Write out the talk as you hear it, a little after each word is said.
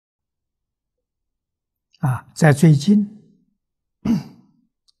在最近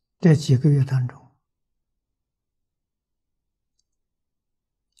这几个月当中，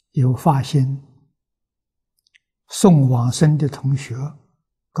有发现送往生的同学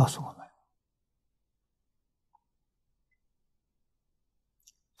告诉我们，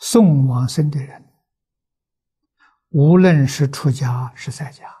送往生的人，无论是出家是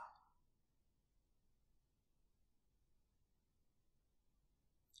在家，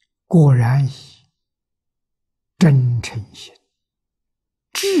果然以真诚心、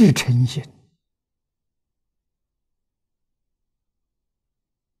至诚心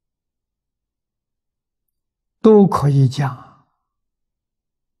都可以讲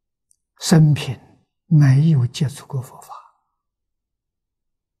生平没有接触过佛法，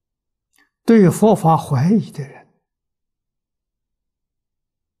对佛法怀疑的人，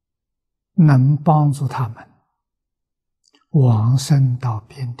能帮助他们往生到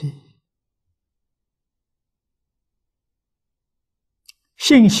边地。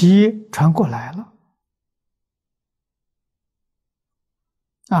信息传过来了，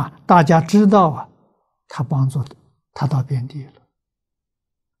大家知道他帮助他到边地了，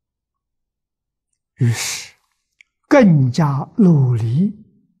于是更加努力，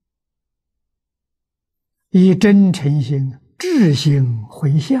以真诚心、至心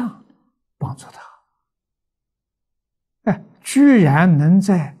回向帮助他。居然能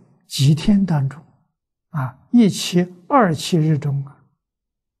在几天当中，1期、2期日中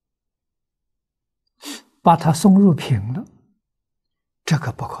把他送入品了，这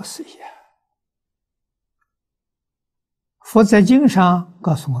个不可思议啊！佛在经上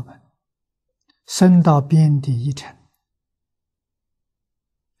告诉我们，生到边地一程，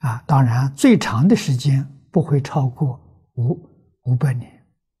当然最长的时间不会超过500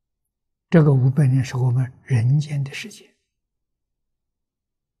年，这个500年是我们人间的时间。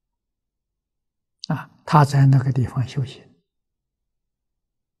他在那个地方修行，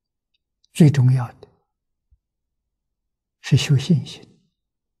最重要的是修信心。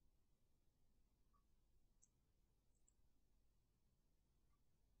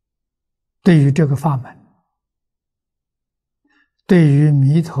对于这个法门，对于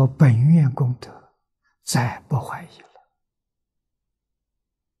弥陀本愿功德，再不怀疑了。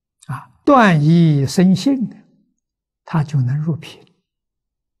断疑生信，他就能入品。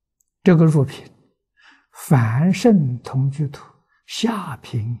这个入品，凡圣同居土，下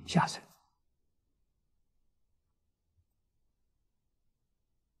品下生。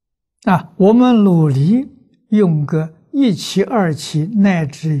我们努力用个1期、2期，乃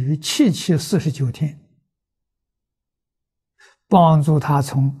至于7期49天，帮助他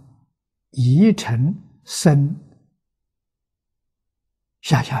从一尘生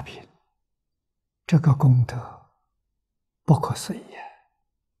下品，这个功德不可思议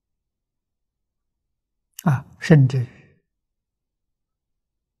甚至于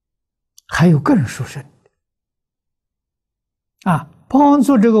还有更殊胜的帮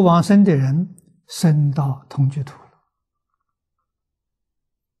助这个往生的人升到同居土了。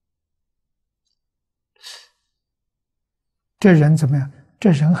这人怎么样？这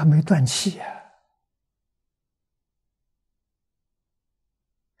人还没断气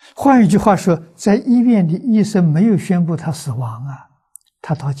换一句话说，在医院里医生没有宣布他死亡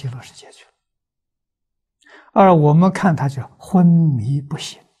他到极乐世界去了。而我们看他就昏迷不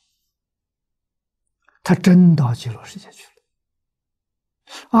醒，他真到极乐世界去了。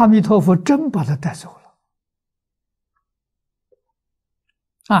阿弥陀佛真把他带走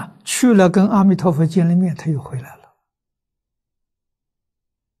了去了跟阿弥陀佛见了面，他又回来了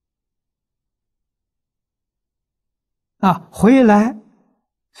回来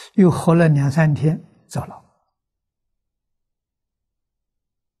又活了2、3天走了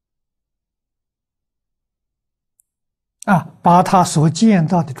把他所见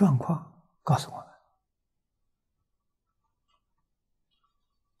到的状况告诉我们。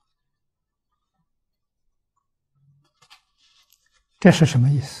这是什么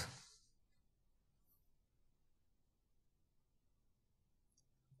意思？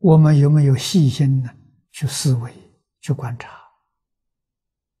我们有没有细心呢？去思维，去观察？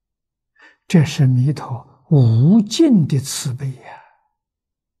这是弥陀无尽的慈悲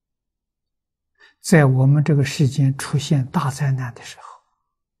在我们这个世间出现大灾难的时候，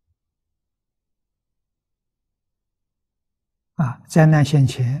灾难现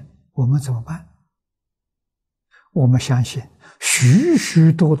前，我们怎么办？我们相信许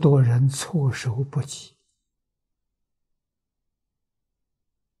许多多人措手不及，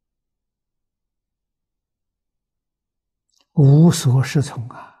无所适从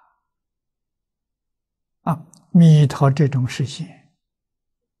弥陀这种实现，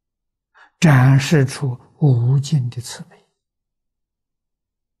展示出无尽的慈悲，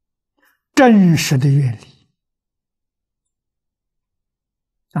真实的愿力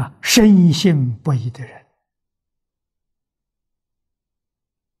深信不疑的人，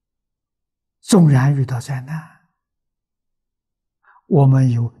纵然遇到灾难，我们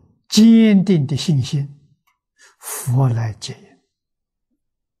有坚定的信心，佛来接引。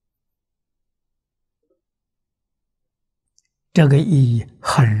这个意义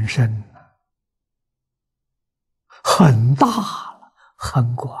很深了，很大了，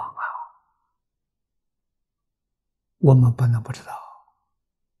很广啊，我们不能不知道。